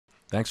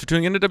Thanks for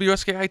tuning in to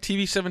WSKI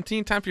TV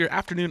 17. Time for your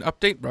afternoon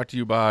update, brought to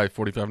you by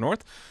 45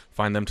 North.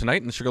 Find them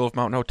tonight in the Sugarloaf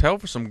Mountain Hotel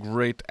for some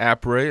great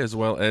après as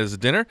well as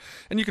dinner.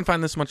 And you can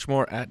find this much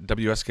more at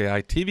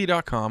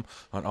WSKITV.com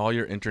on all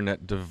your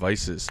internet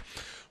devices.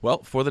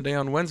 Well, for the day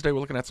on Wednesday, we're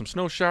looking at some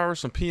snow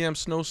showers, some PM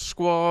snow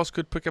squalls.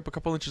 Could pick up a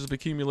couple inches of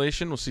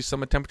accumulation. We'll see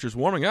summer temperatures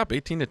warming up,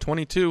 18 to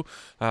 22,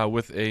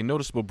 with a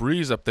noticeable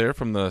breeze up there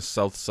from the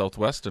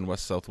south-southwest and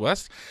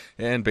west-southwest,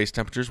 and base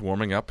temperatures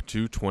warming up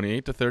to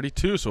 28 to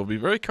 32. So we'll be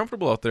very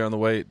comfortable out there on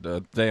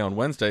the day on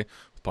Wednesday,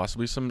 with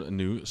possibly some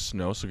new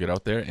snow. So get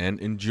out there and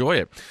enjoy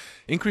it.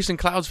 Increasing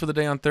clouds for the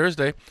day on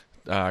Thursday.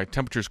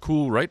 Temperatures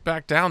cool right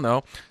back down,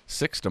 though.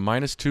 6 to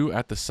 -2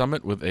 at the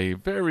summit with a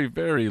very,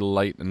 very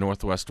light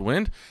northwest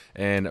wind.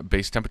 And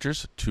base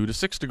temperatures 2 to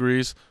 6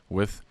 degrees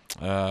with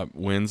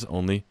winds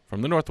only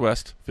from the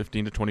northwest,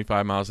 15 to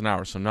 25 miles an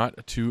hour. So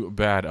not too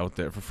bad out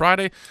there. For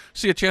Friday,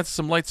 see a chance of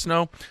some light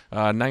snow.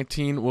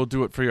 19 will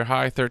do it for your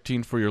high,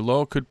 13 for your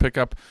low. Could pick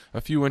up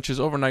a few inches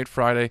overnight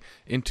Friday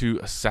into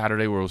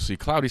Saturday, where we'll see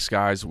cloudy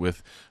skies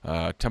with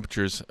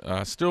temperatures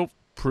still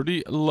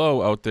pretty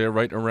low out there,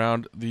 right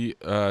around the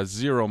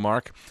 0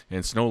 mark,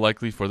 and snow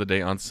likely for the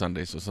day on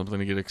Sunday. So something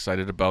to get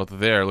excited about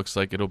there. Looks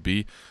like it'll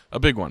be a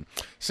big one.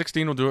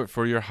 16 will do it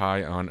for your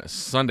high on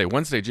Sunday.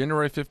 Wednesday,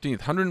 January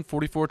 15th,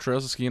 144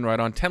 trails to ski and ride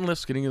on, 10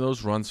 lifts getting you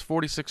those runs,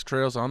 46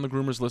 trails on the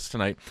groomers list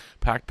tonight,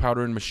 packed,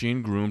 powder, and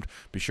machine groomed.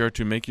 Be sure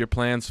to make your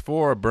plans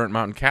for Burnt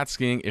Mountain cat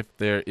skiing if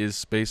there is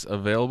space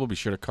available. Be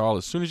sure to call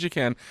as soon as you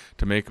can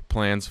to make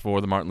plans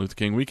for the Martin Luther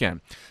King weekend.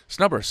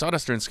 Snubber,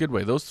 Sawduster, and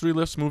Skidway, those 3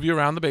 lifts move you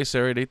around the base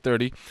area at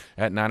 8:30.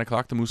 At 9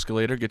 o'clock, the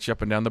Mooscalator gets you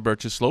up and down the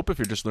Birches Slope. If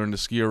you're just learning to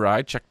ski or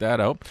ride, check that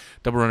out.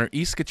 Double Runner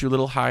East gets you a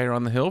little higher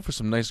on the hill for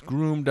some nice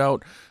groomed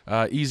out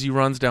easy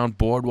runs down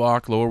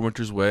Boardwalk, Lower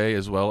Winters Way,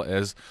 as well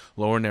as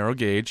Lower Narrow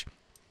Gauge.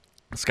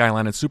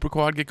 Skyline and Super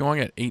Quad get going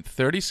at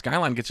 8:30.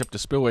 Skyline gets you up to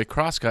Spillway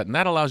Crosscut, and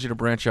that allows you to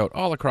branch out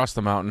all across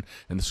the mountain,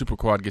 and the Super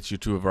Quad gets you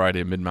to a variety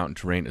of mid-mountain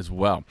terrain as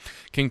well.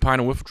 King Pine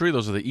and Whiffletree,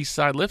 those are the east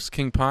side lifts.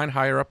 King Pine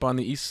higher up on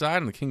the east side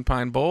in the King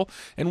Pine Bowl,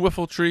 and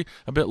Whiffletree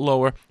a bit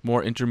lower,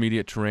 more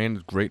intermediate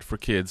terrain, great for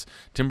kids.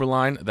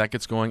 Timberline, that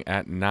gets going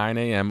at 9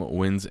 a.m.,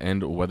 winds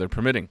and weather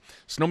permitting.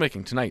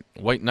 Snowmaking tonight,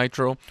 White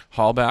Nitro,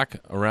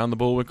 Haulback around the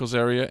Bullwinkles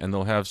area, and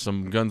they'll have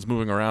some guns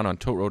moving around on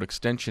Tote Road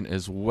Extension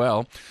as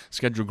well.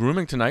 Scheduled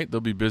grooming tonight,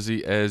 they'll be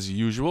busy as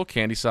usual.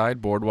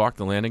 Candyside, Boardwalk,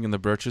 the Landing, and the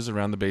Birches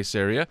around the base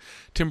area.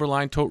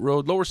 Timberline, Tote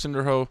Road, Lower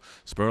Cinderho,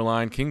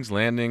 Spurline, Kings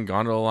Landing,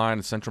 Gondola Line,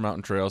 and Central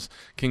Mountain Trails.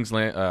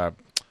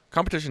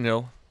 Competition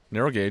Hill,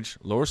 Narrow Gauge,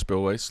 Lower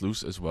Spillway,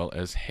 Sluice, as well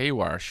as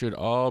Haywire should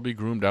all be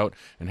groomed out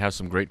and have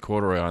some great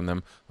corduroy on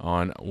them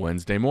on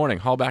Wednesday morning.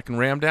 Haulback and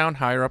Ramdown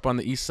higher up on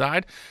the east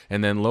side,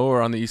 and then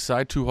lower on the east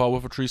side, Two-Haul,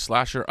 Whiffletree,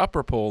 Slasher,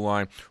 Upper Pole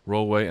Line,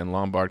 Rollway, and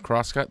Lombard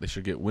Crosscut. They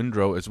should get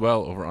Windrow as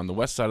well over on the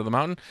west side of the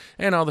mountain,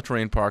 and all the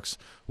terrain parks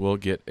will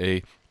get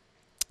a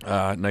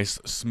nice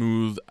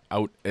smooth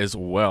out as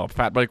well.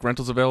 Fat bike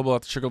rentals available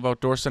at the Sugarloaf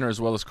Outdoor Center,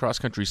 as well as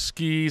cross-country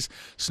skis,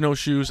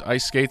 snowshoes,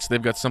 ice skates.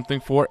 They've got something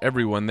for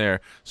everyone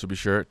there, so be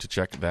sure to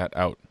check that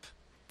out.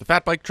 The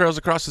fat bike trails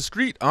across the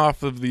street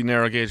off of the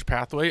narrow gauge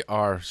pathway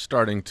are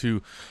starting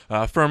to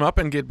firm up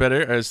and get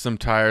better as some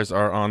tires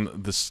are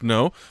on the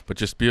snow, but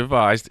just be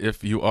advised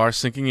if you are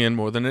sinking in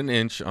more than an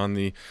inch on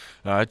the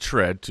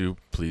tread to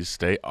please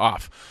stay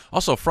off.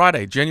 Also,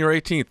 Friday,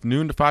 January 18th,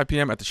 noon to 5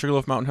 p.m. at the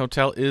Sugarloaf Mountain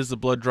Hotel is the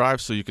blood drive,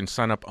 so you can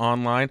sign up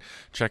online.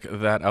 Check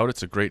that out.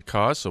 It's a great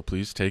cause, so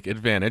please take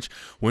advantage.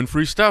 Win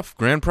free stuff.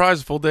 Grand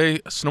prize, full-day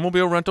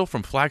snowmobile rental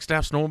from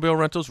Flagstaff Snowmobile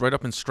Rentals right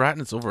up in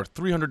Stratton. It's over a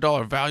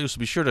 $300 value, so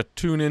be sure to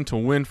tune in to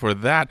win for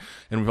that.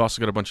 And we've also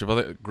got a bunch of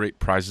other great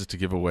prizes to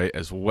give away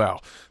as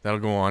well. That'll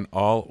go on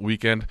all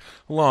weekend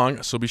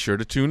long, so be sure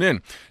to tune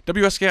in.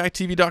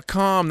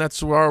 WSKITV.com,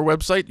 that's our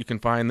website. You can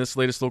find this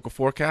latest local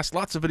forecast.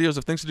 Lots of videos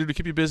of things to do to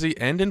keep you busy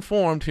and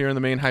informed here in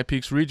the main High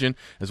Peaks region,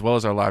 as well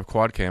as our live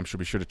quad cam. So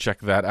be sure to check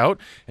that out,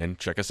 and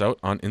check us out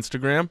on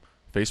Instagram,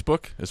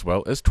 Facebook, as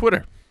well as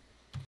Twitter.